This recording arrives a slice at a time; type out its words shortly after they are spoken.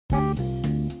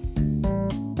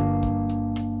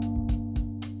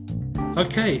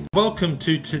Okay, welcome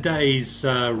to today's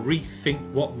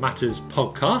Rethink What Matters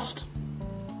podcast.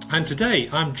 And today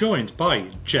I'm joined by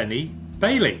Jenny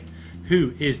Bailey,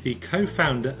 who is the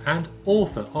co-founder and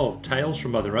author of Tales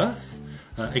from Mother Earth,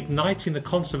 igniting the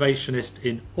conservationist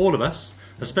in all of us,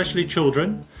 especially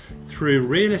children, through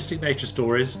realistic nature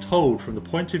stories told from the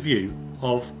point of view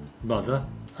of Mother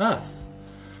Earth.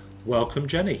 Welcome,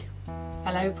 Jenny.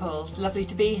 Hello, Paul. It's lovely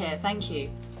to be here. Thank you.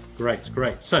 Great.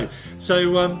 So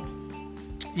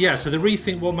the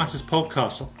Rethink What Matters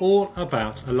podcast are all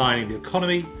about aligning the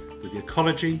economy with the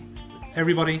ecology, with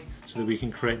everybody, so that we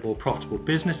can create more profitable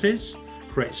businesses,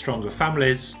 create stronger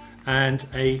families, and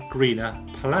a greener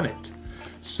planet.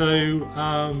 So,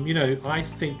 I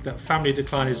think that family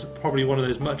decline is probably one of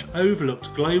those much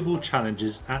overlooked global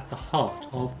challenges at the heart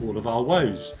of all of our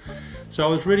woes. So I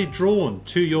was really drawn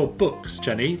to your books,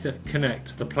 Jenny, that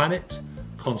connect the planet,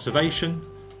 conservation,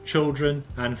 children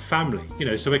and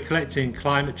family. So we're collecting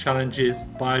climate challenges,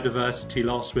 biodiversity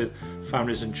loss with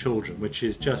families and children, which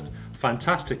is just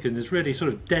fantastic and is really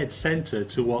sort of dead centre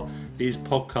to what these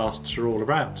podcasts are all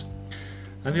about.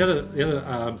 And the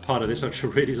other part of this, which I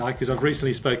really like, is I've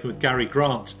recently spoken with Gary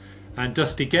Grant and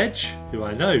Dusty Gedge, who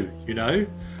I know you know,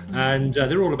 and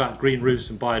they're all about green roofs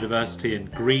and biodiversity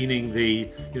and greening the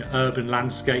urban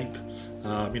landscape,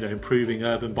 improving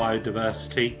urban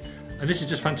biodiversity. And this is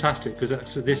just fantastic because our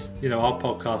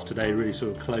podcast today really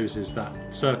sort of closes that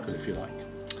circle, if you like.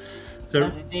 So, it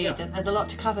does indeed. Yeah. There's a lot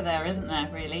to cover there, isn't there,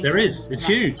 really? There is. It's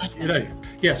huge,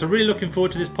 So really looking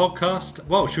forward to this podcast.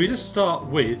 Well, should we just start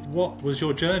with what was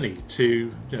your journey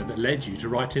to, that led you to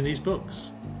writing these books?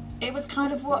 It was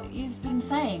kind of what you've been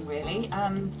saying, really.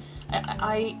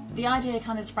 The idea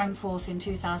kind of sprang forth in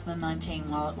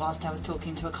 2019 whilst I was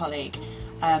talking to a colleague.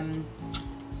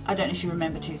 I don't know if you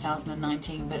remember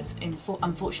 2019, but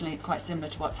unfortunately it's quite similar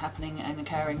to what's happening and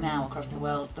occurring now across the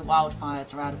world. The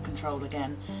wildfires are out of control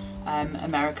again.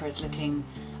 America is looking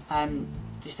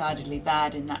decidedly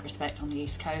bad in that respect on the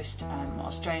East Coast.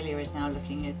 Australia is now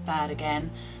looking bad again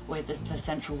with the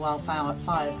central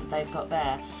wildfires that they've got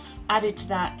there. Added to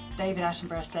that, Sir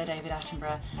David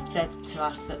Attenborough said to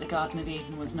us that the Garden of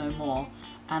Eden was no more,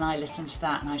 and I listened to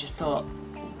that and I just thought,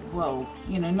 whoa,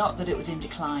 not that it was in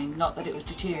decline, not that it was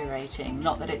deteriorating,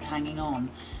 not that it's hanging on,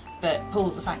 but Paul,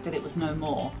 the fact that it was no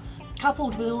more.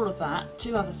 Coupled with all of that,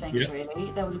 two other things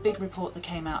really. There was a big report that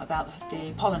came out about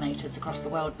the pollinators across the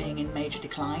world being in major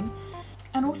decline.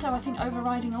 And also I think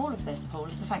overriding all of this, Paul,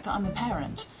 is the fact that I'm a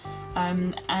parent.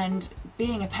 And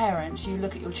being a parent, you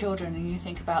look at your children and you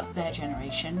think about their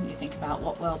generation, you think about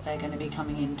what world they're going to be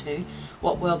coming into,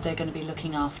 what world they're going to be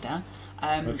looking after.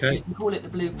 You can call it the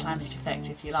blue planet effect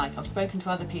if you like. I've spoken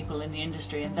to other people in the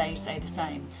industry and they say the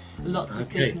same. Lots of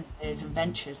businesses and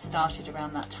ventures started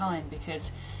around that time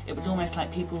because it was almost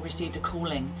like people received a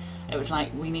calling. It was like,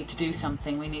 we need to do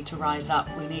something, we need to rise up,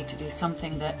 we need to do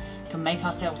something that can make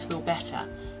ourselves feel better.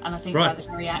 And I think by the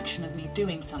very action of me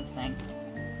doing something,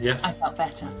 I felt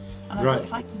better. And I thought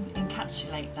if I can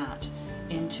encapsulate that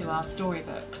into our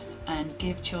storybooks and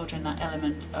give children that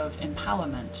element of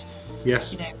empowerment,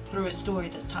 through a story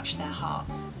that's touched their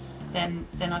hearts, then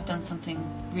I've done something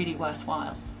really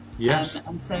worthwhile.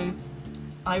 And so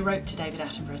I wrote to David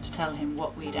Attenborough to tell him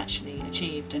what we'd actually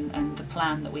achieved and the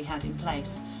plan that we had in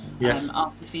place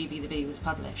after Phoebe the Bee was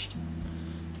published.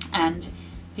 And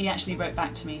he actually wrote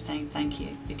back to me saying thank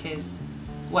you, because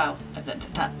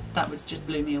that was just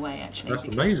blew me away actually. That's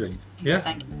amazing. He was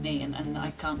thanking me, and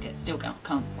I can't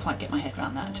quite get my head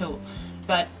around that at all.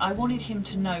 But I wanted him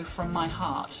to know from my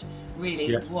heart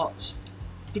really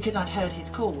because I'd heard his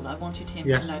call. I wanted him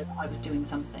to know that I was doing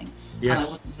something, and I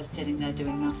wasn't just sitting there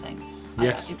doing nothing.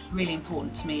 It was really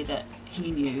important to me that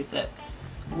he knew that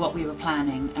what we were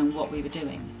planning and what we were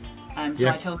doing. So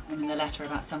I told him in the letter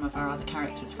about some of our other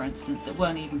characters, for instance, that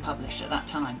weren't even published at that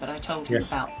time, but I told him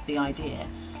about the idea.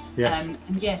 And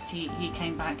he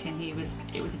came back and it was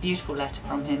a beautiful letter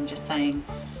from him just saying,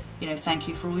 thank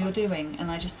you for all you're doing.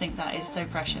 And I just think that is so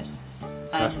precious.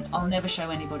 I'll never show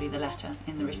anybody the letter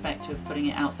in the respect of putting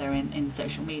it out there in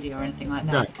social media or anything like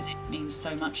that, because it means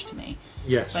so much to me.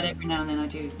 But every now and then I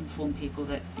do inform people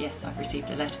that, I've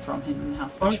received a letter from him and how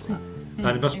special that.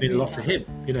 And it must mean a lot to him.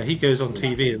 He goes on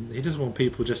TV and he doesn't want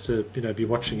people just to, be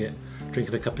watching it,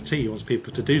 drinking a cup of tea. He wants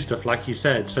people to do stuff like you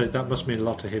said. So that must mean a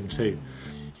lot to him too.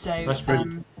 So,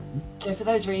 so for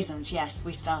those reasons,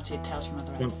 we started Tales from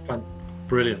Mother Earth.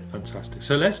 Brilliant, fantastic.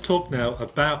 So let's talk now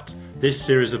about this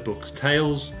series of books,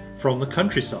 Tales from the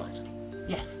Countryside.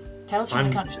 Yes, Tales from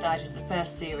the Countryside is the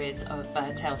first series of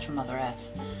Tales from Mother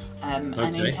Earth. And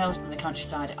in Tales from the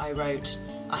Countryside, I wrote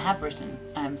I have written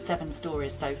 7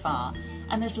 stories so far,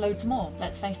 and there's loads more.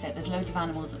 Let's face it, there's loads of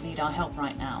animals that need our help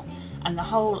right now, and the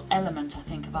whole element, I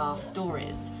think, of our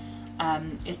stories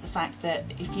is the fact that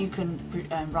if you can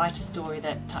write a story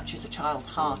that touches a child's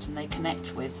heart and they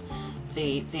connect with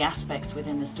the aspects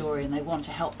within the story and they want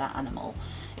to help that animal,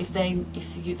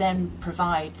 if you then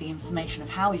provide the information of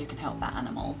how you can help that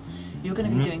animal, you're going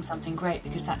to be doing something great,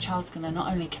 because that child's going to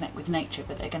not only connect with nature,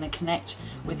 but they're going to connect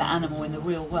with the animal in the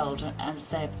real world as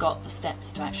they've got the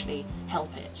steps to actually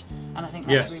help it. And I think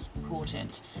that's really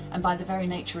important. And by the very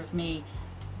nature of me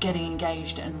getting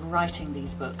engaged and writing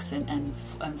these books and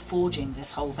forging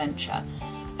this whole venture,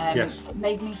 it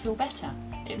made me feel better.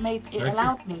 It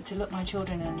allowed me to look my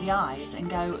children in the eyes and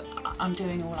go, I'm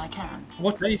doing all I can.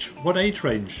 What age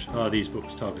range are these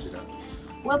books targeted at?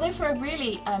 Well, they're for a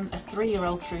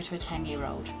 3-year-old through to a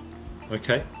 10-year-old.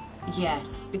 Okay.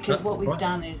 Yes, because what we've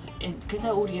done is, because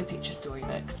they're audio picture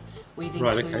storybooks, we've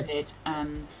included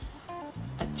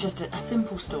just a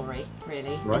simple story,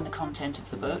 really, in the content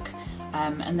of the book.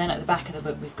 And then at the back of the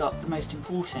book, we've got the most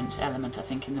important element, I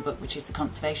think, in the book, which is the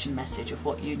conservation message of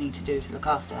what you need to do to look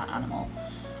after that animal.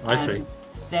 I see.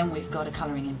 Then we've got a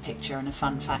colouring in picture and a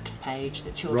fun facts page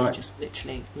that children just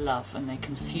literally love, and they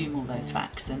consume all those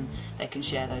facts and they can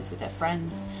share those with their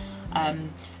friends.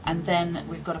 And then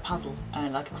we've got a puzzle,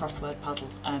 like a crossword puzzle,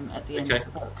 at the end of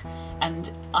the book. And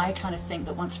I kind of think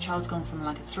that once a child's gone from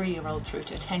like a 3-year-old through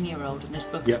to a 10-year-old, and this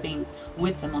book has been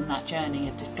with them on that journey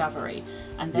of discovery,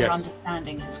 and their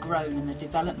understanding has grown and their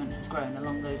development has grown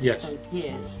along those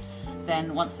years,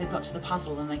 then once they've got to the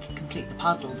puzzle and they can complete the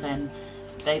puzzle, then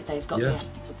they've got the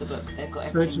essence of the book. They've got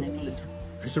everything they need.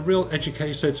 It's a real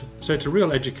education. So it's a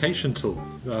real education tool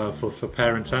for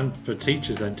parents and for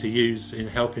teachers then to use in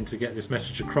helping to get this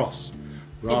message across.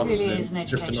 Rather it really than is an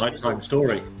education. Just a nighttime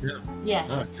story. Yes.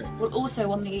 Oh, okay. Well,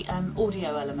 also on the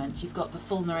audio element, you've got the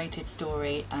full narrated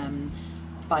story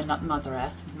by Mother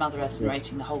Earth. Mother Earth's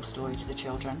narrating the whole story to the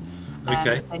children.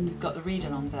 Then you've got the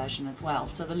read-along version as well,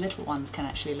 so the little ones can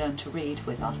actually learn to read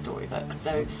with our storybooks.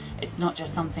 So it's not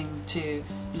just something to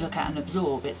look at and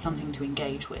absorb; it's something to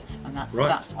engage with, and that's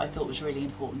what I thought was really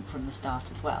important from the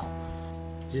start as well.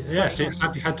 Yeah. So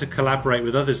have you had to collaborate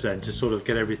with others then to sort of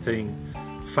get everything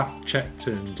fact-checked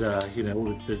and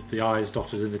all the I's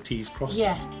dotted and the T's crossed?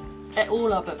 Yes,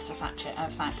 all our books are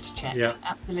fact-checked. Yeah.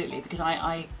 Absolutely, because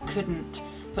I couldn't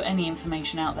put any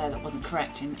information out there that wasn't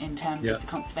correct in terms of the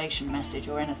conservation message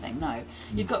or anything. No,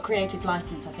 you've got creative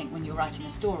license, I think, when you're writing a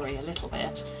story a little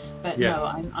bit, but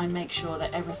no, I make sure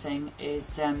that everything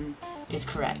is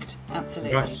correct.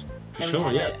 Absolutely. Right. So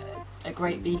we had a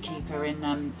great beekeeper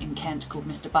in Kent called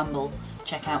Mr. Bumble.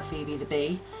 Check out Phoebe the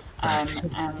bee.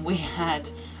 And we had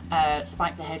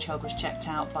Spike the Hedgehog was checked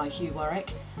out by Hugh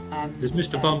Warwick. Is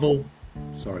Mr. Bumble?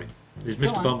 Sorry, is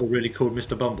Mr. Bumble really called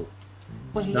Mr. Bumble?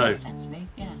 Well, he is actually,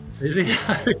 yeah. Is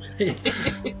he?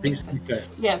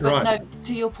 Yeah, but no.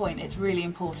 To your point, it's really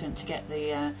important to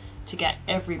get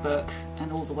every book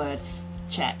and all the words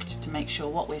checked to make sure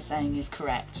what we're saying is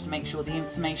correct, to make sure the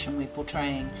information we're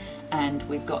portraying and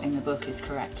we've got in the book is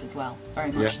correct as well.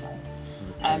 Very much so.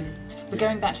 But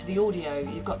going back to the audio,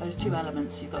 you've got those two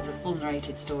elements. You've got the full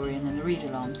narrated story and then the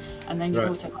read-along, and then you've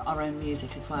also got our own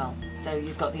music as well. So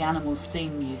you've got the animals'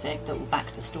 theme music that will back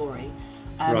the story.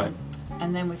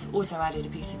 And then we've also added a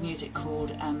piece of music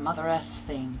called Mother Earth's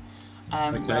Theme,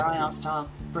 where I asked our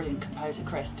brilliant composer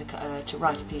Chris to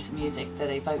write a piece of music that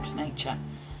evokes nature.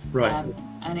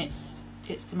 And it's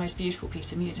the most beautiful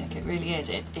piece of music. It really is.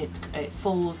 It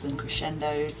falls and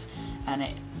crescendos, and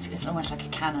it's almost like a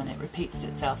canon. It repeats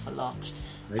itself a lot.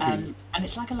 And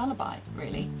it's like a lullaby,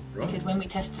 really. Because when we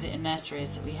tested it in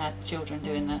nurseries, we had children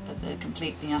doing the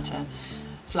complete, the utter,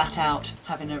 flat out,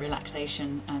 having a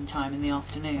relaxation time in the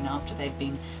afternoon after they'd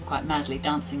been quite madly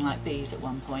dancing like bees at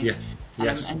one point.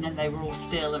 And then they were all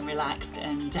still and relaxed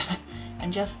and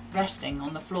just resting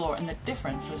on the floor, and the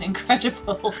difference was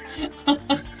incredible.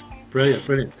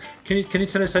 Brilliant. Can you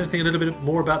tell us anything a little bit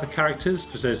more about the characters?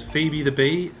 Because there's Phoebe the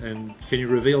bee, and can you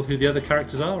reveal who the other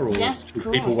characters are, or yes, of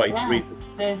course, people wait to read them?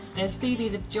 There's Phoebe.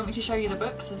 Do you want me to show you the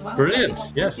books as well? Brilliant.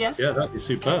 Yes. Yeah, that'd be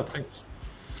superb. Thanks.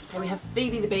 So we have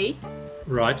Phoebe the bee.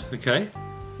 Right. Okay.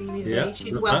 Phoebe the bee.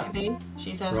 She's a worker bee.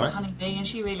 She's a honey bee, and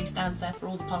she really stands there for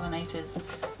all the pollinators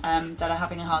that are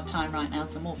having a hard time right now.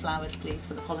 So more flowers, please,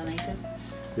 for the pollinators.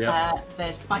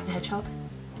 There's Spike the hedgehog.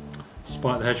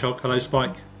 Spike the hedgehog. Hello,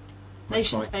 Spike.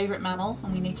 Nation's favourite mammal,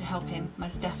 and we need to help him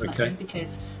most definitely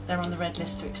because they're on the red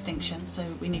list to extinction. So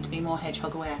we need to be more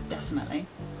hedgehog aware, definitely.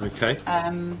 Okay.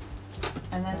 And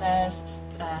then there's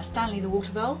Stanley the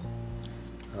water vole.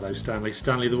 Hello, Stanley.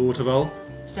 Stanley the water vole.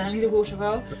 Stanley the water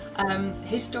vole.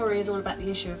 His story is all about the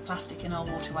issue of plastic in our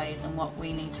waterways and what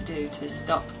we need to do to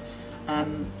stop.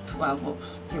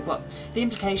 What the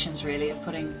implications really of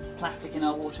putting plastic in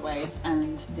our waterways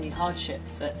and the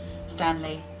hardships that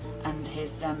Stanley and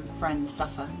his friends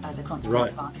suffer as a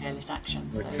consequence of our careless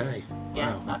actions. Okay. So,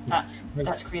 yeah, Wow.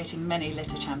 that's creating many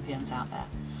litter champions out there.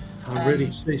 I'm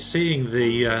really seeing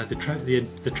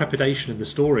the trepidation in the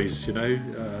stories,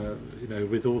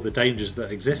 with all the dangers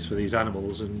that exist for these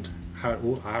animals, and how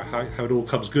it all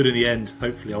comes good in the end.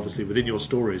 Hopefully, obviously, within your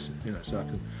stories, so I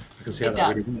can see how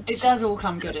that really. It does all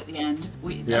come good at the end.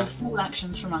 The small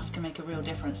actions from us can make a real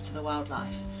difference to the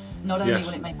wildlife. Not only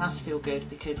will it make us feel good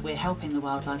because we're helping the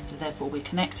wildlife, so therefore we're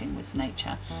connecting with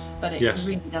nature, but it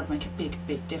really does make a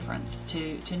big difference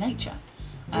to nature.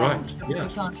 So if we're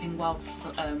planting wild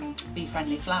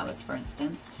bee-friendly flowers, for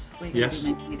instance, we're going to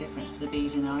be making a difference to the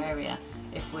bees in our area.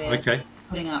 If we're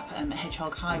putting up a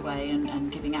hedgehog highway and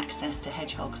giving access to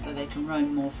hedgehogs so they can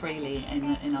roam more freely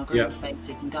in our green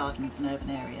spaces and gardens and urban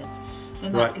areas,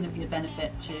 then that's going to be a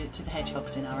benefit to the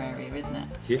hedgehogs in our area, isn't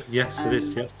it? Yes, it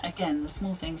is. Yes. Again, the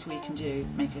small things we can do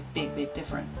make a big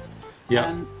difference.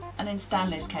 Yeah. And in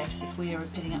Stanley's case, if we are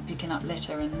picking up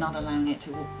litter and not allowing it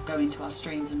to go into our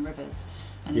streams and rivers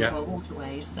and into our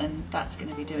waterways, then that's going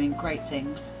to be doing great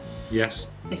things. Yes.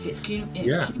 If it's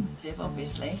cumulative,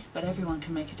 obviously, but everyone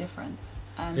can make a difference.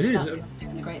 It is. That's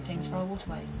doing the great things for our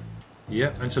waterways.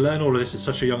 Yeah, and to learn all of this at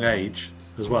such a young age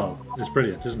as well, it's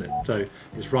brilliant, isn't it? So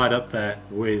it's right up there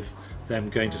with them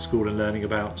going to school and learning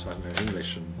about,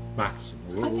 English and maths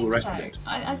and all the rest of it.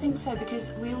 I think so,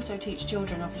 because we also teach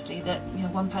children, obviously, that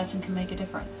one person can make a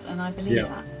difference, and I believe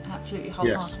that absolutely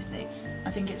wholeheartedly. I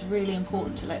think it's really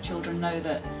important to let children know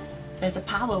that there's a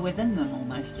power within them,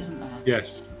 almost, isn't there?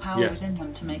 Yes. Power within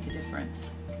them to make a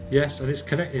difference. Yes, and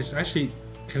it's actually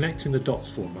connecting the dots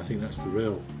for them. I think that's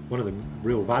one of the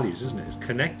real values, isn't it? It's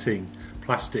connecting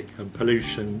plastic and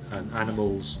pollution and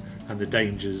animals and the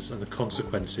dangers and the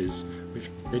consequences which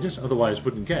they just otherwise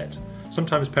wouldn't get.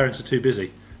 Sometimes parents are too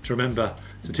busy to remember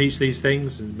to teach these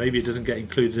things, and maybe it doesn't get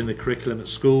included in the curriculum at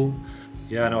school.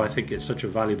 I think it's such a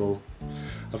valuable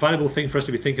thing for us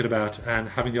to be thinking about, and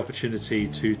having the opportunity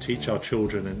to teach our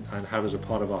children and have as a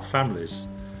part of our families,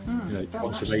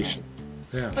 conservation.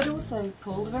 Yeah. But also,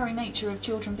 Paul, the very nature of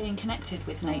children being connected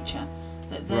with nature,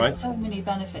 that there's so many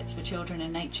benefits for children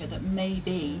in nature that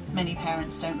maybe many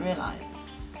parents don't realise.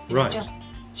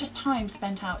 Just time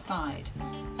spent outside,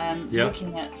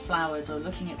 looking at flowers or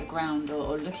looking at the ground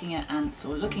or looking at ants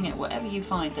or looking at whatever you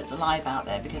find that's alive out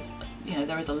there, because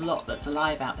there is a lot that's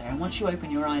alive out there, and once you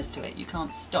open your eyes to it, you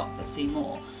can't stop but see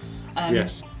more.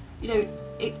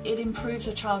 It improves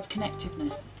a child's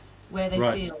connectiveness, where they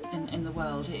feel in the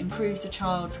world. It improves a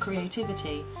child's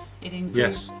creativity. It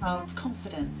improves a child's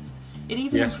confidence. It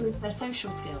even improves their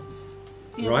social skills.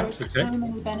 There are so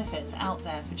many benefits out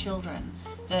there for children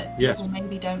that people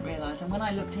maybe don't realise. And when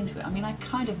I looked into it, I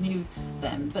kind of knew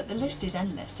them, but the list is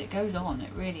endless. It goes on. It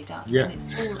really does, and it's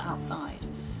all outside.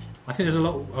 I think there's a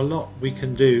lot we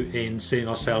can do in seeing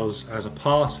ourselves as a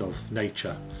part of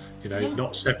nature.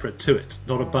 Not separate to it,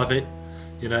 not above it.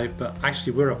 But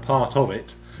actually we're a part of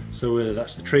it. So whether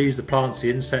that's the trees, the plants, the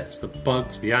insects, the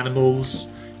bugs, the animals,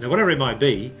 whatever it might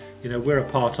be, we're a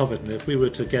part of it. And if we were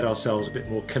to get ourselves a bit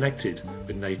more connected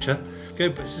with nature,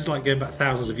 this is like going back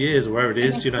thousands of years or wherever it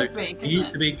is, we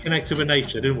used to be connected with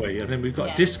nature, didn't we? And then we've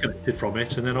got disconnected from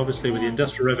it. And then obviously with the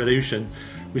Industrial Revolution,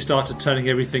 we started turning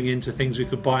everything into things we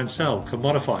could buy and sell,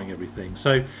 commodifying everything.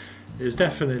 So there's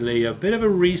definitely a bit of a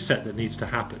reset that needs to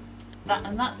happen.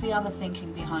 And that's the other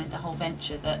thinking behind the whole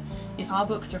venture, that if our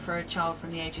books are for a child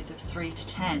from the ages of 3 to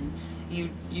 10,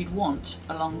 you'd want,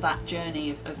 along that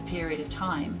journey of period of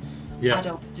time,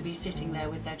 adults to be sitting there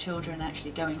with their children,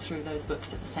 actually going through those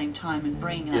books at the same time and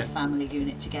bringing that family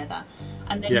unit together,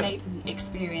 and then maybe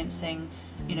experiencing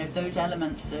those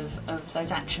elements of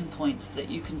those action points that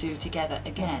you can do together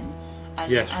again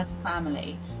as a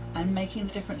family, and making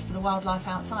the difference for the wildlife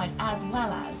outside, as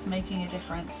well as making a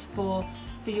difference for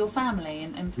your family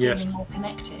and feeling more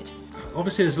connected.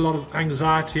 Obviously there's a lot of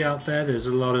anxiety out there, there's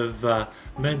a lot of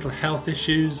mental health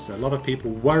issues, a lot of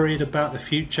people worried about the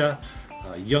future,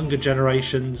 younger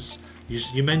generations.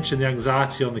 You mentioned the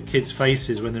anxiety on the kids'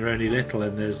 faces when they're only little,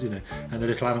 and there's and the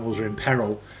little animals are in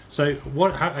peril. So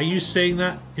how are you seeing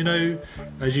that,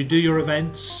 as you do your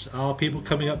events? Are people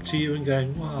coming up to you and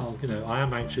going, well, I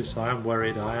am anxious, I am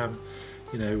worried, I am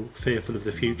fearful of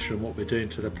the future and what we're doing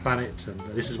to the planet, and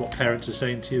this is what parents are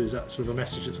saying to you? Is that sort of a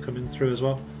message that's coming through as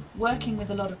well? Working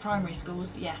with a lot of primary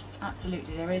schools, yes,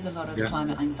 absolutely. There is a lot of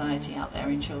climate anxiety out there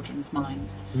in children's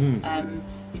minds,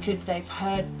 because they've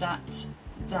heard that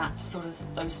that sort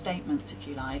of those statements, if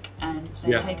you like, and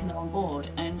they've taken them on board,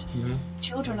 and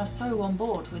children are so on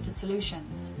board with the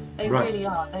solutions. They really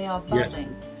are. They are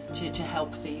buzzing to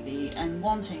help Phoebe and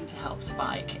wanting to help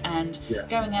Spike, and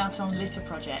going out on litter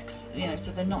projects,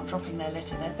 so they're not dropping their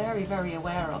litter. They're very, very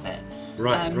aware of it.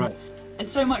 Right. And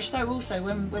so much so also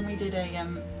when we did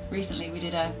recently we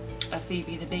did a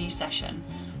Phoebe the Bee session,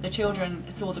 the children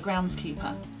saw the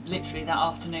groundskeeper literally that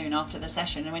afternoon after the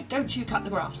session and went, "Don't you cut the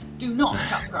grass, do not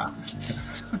cut the grass."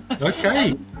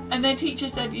 Okay. and their teacher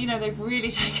said, they've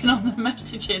really taken on the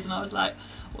messages, and I was like,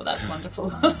 well, that's wonderful.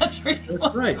 That's really wonderful.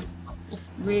 Great.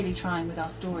 Really trying with our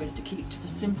stories to keep to the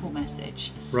simple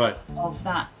message right. of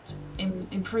that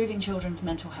improving children's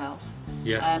mental health,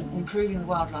 improving the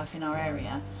wildlife in our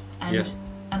area, and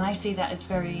I see that as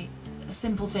very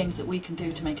simple things that we can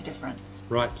do to make a difference.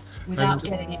 Right. Without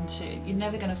getting into, you're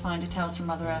never going to find a Tales from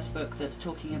Mother Earth book that's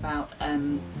talking about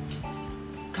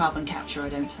carbon capture, I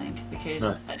don't think,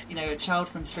 because a child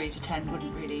from 3 to 10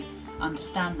 wouldn't really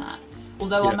understand that.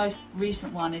 Although our most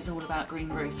recent one is all about green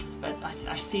roofs, but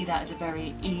I see that as a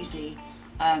very easy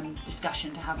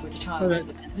discussion to have with a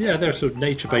child. There are sort of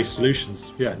nature-based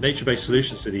solutions. Yeah, nature-based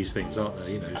solutions to these things, aren't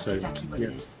there? That's exactly what it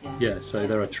is. So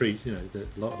there are trees.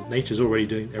 Nature's already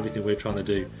doing everything we're trying to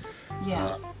do.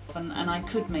 Yes, and I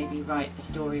could maybe write a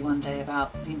story one day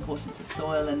about the importance of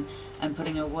soil and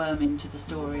putting a worm into the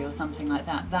story or something like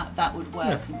that. That would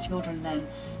work, and children then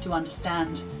to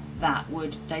understand that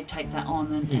they take that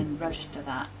on and register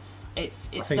that. It's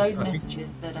those messages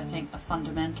that I think are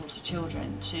fundamental to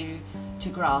children to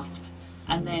grasp,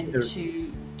 and then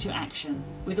to action.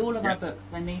 With all of our books,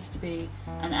 there needs to be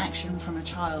an action from a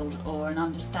child or an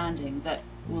understanding that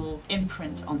will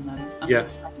imprint on them and will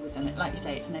stay with them. Like you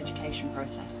say, it's an education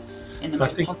process in the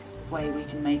most positive way we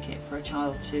can make it for a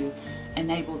child, to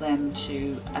enable them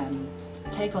to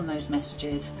take on those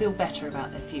messages, feel better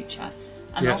about their future,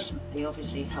 and ultimately,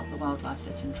 obviously, help the wildlife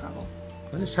that's in trouble.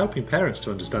 And it's helping parents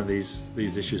to understand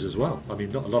these issues as well. I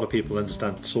mean, not a lot of people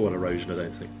understand soil erosion, I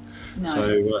don't think. No.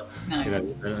 So,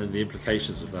 and the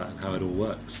implications of that and how it all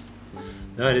works.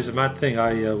 No, it is a mad thing.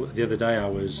 The other day I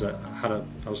was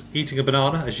eating a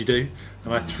banana, as you do,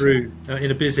 and I threw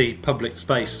in a busy public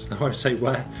space. I won't say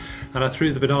where, and I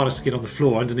threw the banana skin on the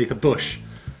floor underneath a bush.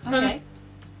 Okay.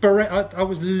 I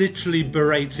was literally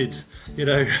berated,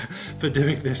 for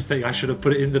doing this thing. I should have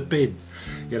put it in the bin,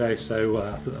 So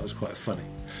I thought that was quite funny.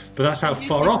 But that's how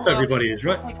far off everybody is,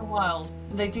 right?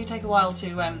 They do take a while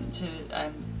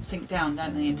to sink down,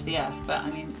 don't they, into the earth? But I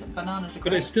mean, bananas are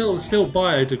great. But it's still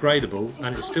biodegradable,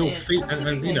 and it's still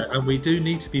and we do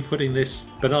need to be putting this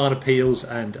banana peels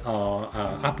and our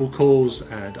apple cores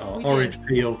and our orange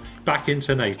peel back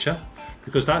into nature,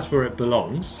 because that's where it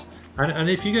belongs. And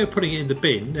if you go putting it in the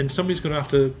bin, then somebody's going to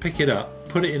have to pick it up,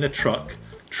 put it in a truck,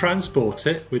 transport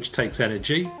it, which takes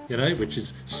energy, which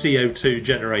is CO2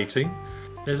 generating.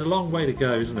 There's a long way to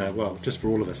go, isn't there? Well, just for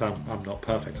all of us. I'm not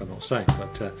perfect, I'm not saying,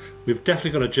 but we've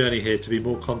definitely got a journey here to be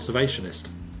more conservationist.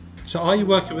 So are you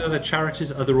working with other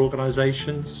charities, other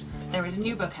organisations? There is a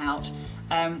new book out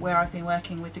where I've been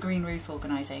working with the Green Roof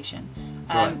organisation,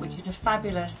 which is a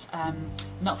fabulous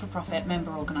not-for-profit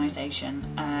member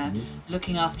organisation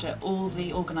looking after all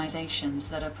the organisations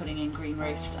that are putting in green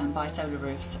roofs and bi-solar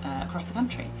roofs across the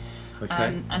country.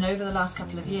 Okay. And over the last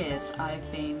couple of years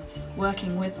I've been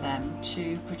working with them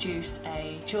to produce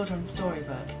a children's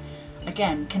storybook,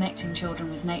 again connecting children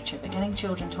with nature, but getting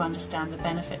children to understand the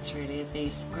benefits really of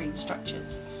these green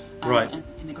structures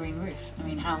in the green roof. I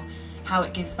mean, how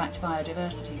it gives back to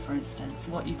biodiversity, for instance,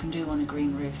 what you can do on a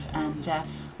green roof. And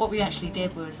what we actually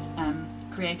did was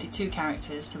created 2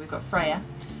 characters. So we've got Freya,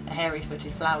 a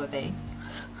hairy-footed flower bee.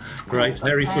 Great,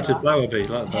 hairy-footed flower bee,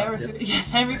 like that.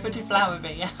 Hairy-footed flower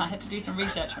bee, yeah. I had to do some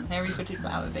research on hairy-footed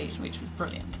flower bees, which was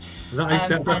brilliant.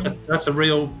 That's a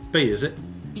real bee, is it?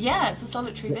 Yeah, it's a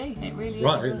solitary bee. It really is.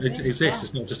 Right, it exists. Yeah.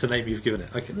 It's not just a name you've given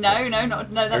it. Okay. No,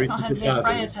 that's not her name.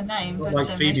 Freya's her name, but like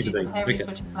Phoebe she's a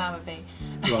hairy-footed flower bee.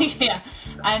 Right. Yeah,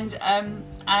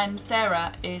 and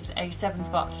Sarah is a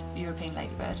 7-spot European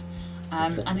ladybird,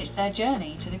 and it's their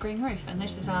journey to the green roof, and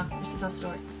this is our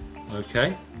story.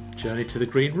 Okay, journey to the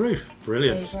green roof.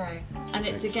 Brilliant. There you go. And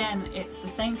it's the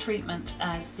same treatment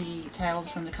as the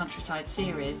Tales from the Countryside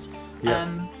series.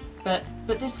 Yeah. But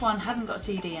this one hasn't got a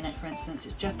CD in it, for instance.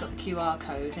 It's just got the QR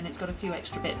code, and it's got a few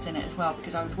extra bits in it as well,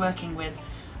 because I was working with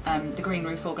the Green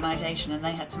Roof organisation, and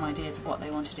they had some ideas of what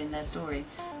they wanted in their story,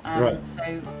 or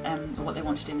what they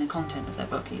wanted in the content of their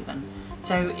book even.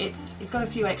 So it's got a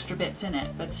few extra bits in it,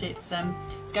 but it's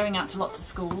going out to lots of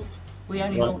schools We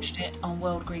only launched it on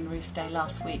World Green Roof Day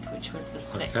last week, which was the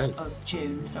 6th of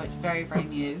June, so it's very, very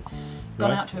new. It's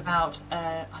gone out to about,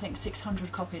 I think 600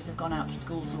 copies have gone out to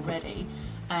schools already,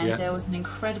 and there was an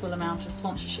incredible amount of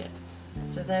sponsorship.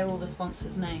 So there are all the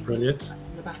sponsors' names in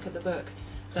the back of the book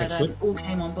that all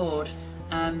came on board.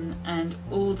 And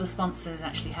all the sponsors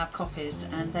actually have copies,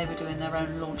 and they were doing their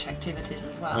own launch activities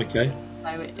as well.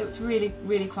 So it was really,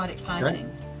 really quite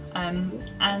exciting.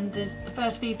 And the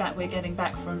first feedback we're getting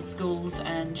back from schools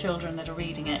and children that are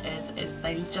reading it is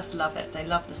they just love it. They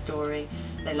love the story,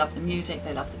 they love the music,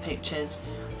 they love the pictures,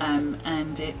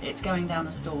 and it's going down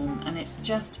a storm, and it's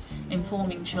just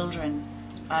informing children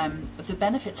of the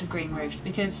benefits of green roofs,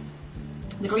 because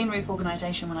the Green Roof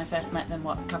organisation, when I first met them,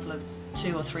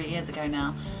 2 or 3 years ago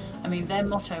now, I mean, their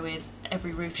motto is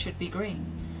every roof should be green.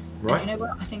 And you know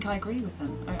what? I think I agree with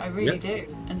them. I really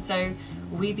do. And so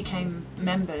we became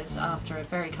members after a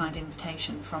very kind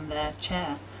invitation from their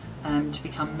chair to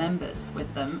become members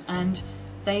with them. And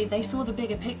they saw the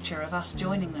bigger picture of us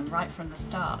joining them right from the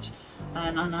start.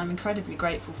 And I'm incredibly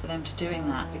grateful for them to doing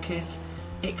that, because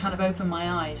it kind of opened my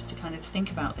eyes to kind of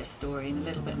think about this story in a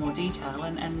little bit more detail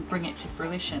and bring it to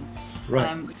fruition,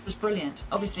 which was brilliant.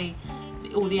 Obviously,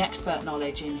 all the expert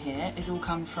knowledge in here is all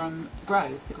come from GROW,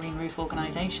 the Green Roof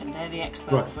organisation. They're the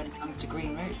experts when it comes to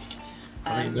green roofs.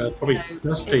 I mean, probably so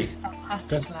Dusty. It's a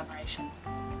fantastic collaboration.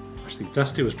 Actually,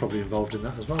 Dusty was probably involved in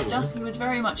that as well. Dusty was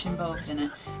very much involved in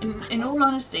it. In all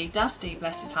honesty, Dusty,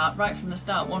 bless his heart, right from the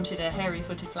start wanted a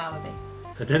hairy-footed flower bee.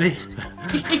 Did he?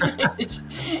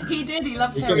 He did. He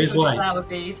loves hairy-footed flower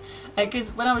bees.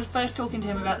 Because when I was first talking to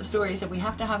him about the story, he said, we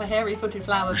have to have a hairy-footed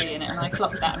flower bee in it. And I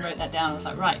clocked that and wrote that down. I was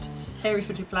like, right,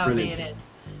 hairy-footed flower bee it is.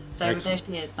 So there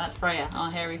she is. That's Freya,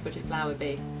 our hairy-footed flower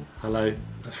bee. Hello,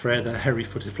 Freya, the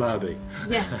hairy-footed flower bee.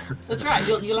 Yeah, that's right.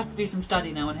 You'll have to do some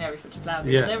study now on hairy-footed flower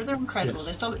bees. Yeah. They're incredible.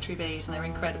 They're solitary bees, and they're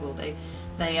incredible. They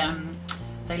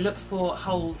look for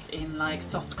holes in like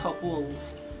soft cob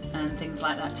walls and things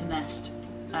like that to nest.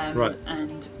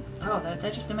 And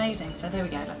they're just amazing. So there we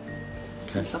go.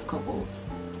 Okay. Soft cob walls.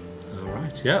 All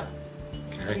right. Yeah.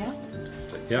 Okay.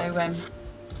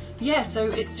 Yeah. So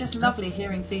it's just lovely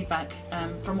hearing feedback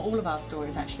from all of our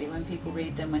stories. Actually, when people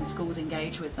read them, when schools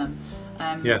engage with them,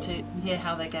 to hear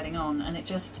how they're getting on, and it's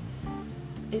just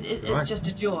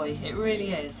a joy. It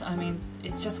really is. I mean,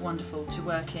 it's just wonderful to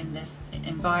work in this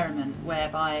environment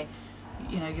whereby,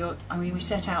 we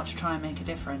set out to try and make a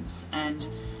difference, and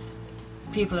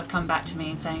people have come back to me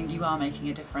and saying, you are making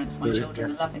a difference. My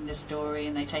children are loving this story,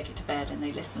 and they take it to bed and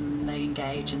they listen and they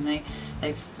engage, and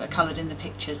they've coloured in the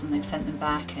pictures and they've sent them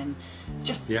back, and it's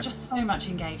just so much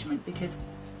engagement, because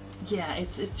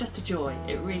it's just a joy.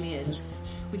 It really is.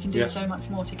 We can do so much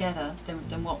more together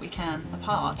than what we can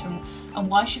apart, and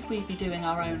why should we be doing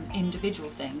our own individual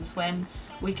things when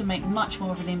we can make much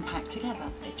more of an impact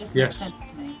together? It just makes sense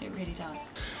to me. It really does.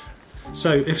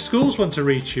 So if schools want to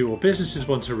reach you, or businesses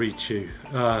want to reach you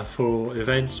for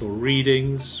events or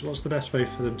readings, what's the best way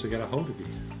for them to get a hold of you?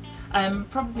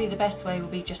 Probably the best way would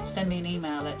be just to send me an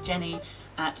email at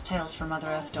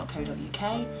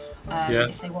jenny@talesfromotherearth.co.uk.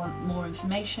 If they want more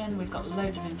information, we've got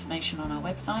loads of information on our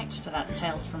website, so that's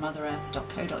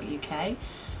talesfromotherearth.co.uk.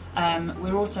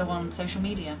 We're also on social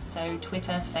media, so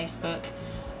Twitter, Facebook,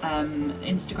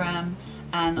 Instagram,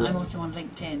 and I'm also on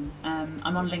LinkedIn.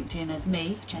 I'm on LinkedIn as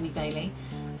me, Jenny Bailey,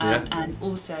 and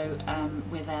also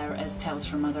we're there as Tales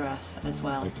from Mother Earth as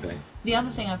well. Okay. The other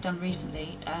thing I've done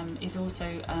recently is also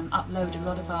upload a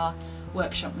lot of our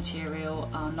workshop material,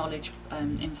 our knowledge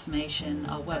information,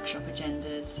 our workshop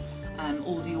agendas,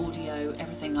 all the audio,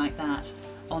 everything like that,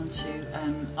 onto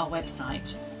our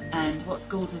website. And what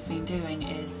schools have been doing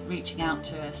is reaching out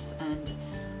to us, and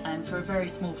for a very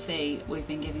small fee we've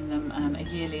been giving them a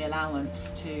yearly allowance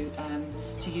to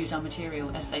use our material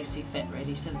as they see fit,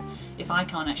 really. So if I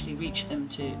can't actually reach them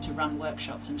to run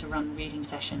workshops and to run reading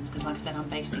sessions, because like I said, I'm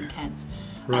based in Kent,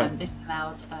 this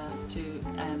allows us to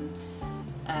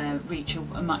reach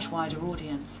a much wider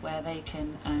audience where they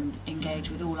can engage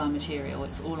with all our material.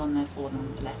 It's all on there for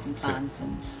them, the lesson plans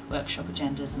and workshop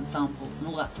agendas and samples and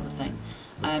all that sort of thing.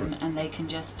 And they can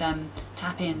just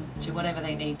tap in to whatever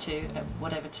they need to at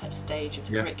whatever stage of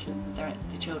the curriculum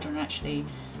the children are actually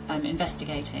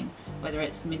investigating, whether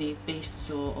it's mini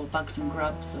beasts or bugs and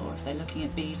grubs, or if they're looking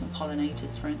at bees and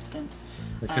pollinators, for instance.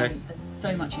 There's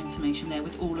so much information there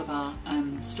with all of our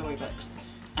storybooks.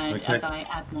 And as I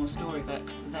add more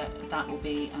storybooks, that will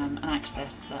be an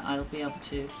access that I'll be able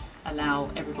to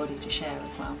allow everybody to share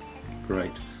as well.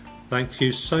 Great. Thank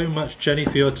you so much, Jenny,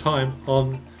 for your time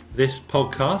on this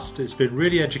podcast. It's been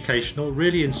really educational,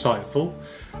 really insightful,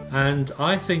 and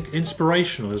I think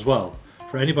inspirational as well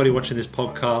for anybody watching this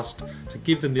podcast, to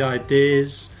give them the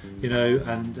ideas,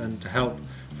 and to help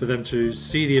for them to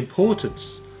see the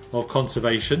importance of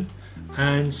conservation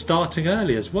and starting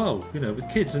early as well, with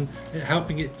kids, and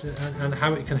helping it, and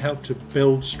how it can help to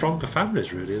build stronger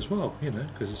families really as well,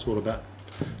 because it's all about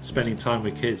spending time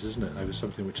with kids, isn't it, over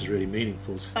something which is really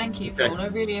meaningful. Thank you, Paul. I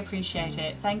really appreciate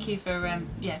it. Thank you for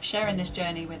sharing this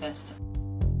journey with us.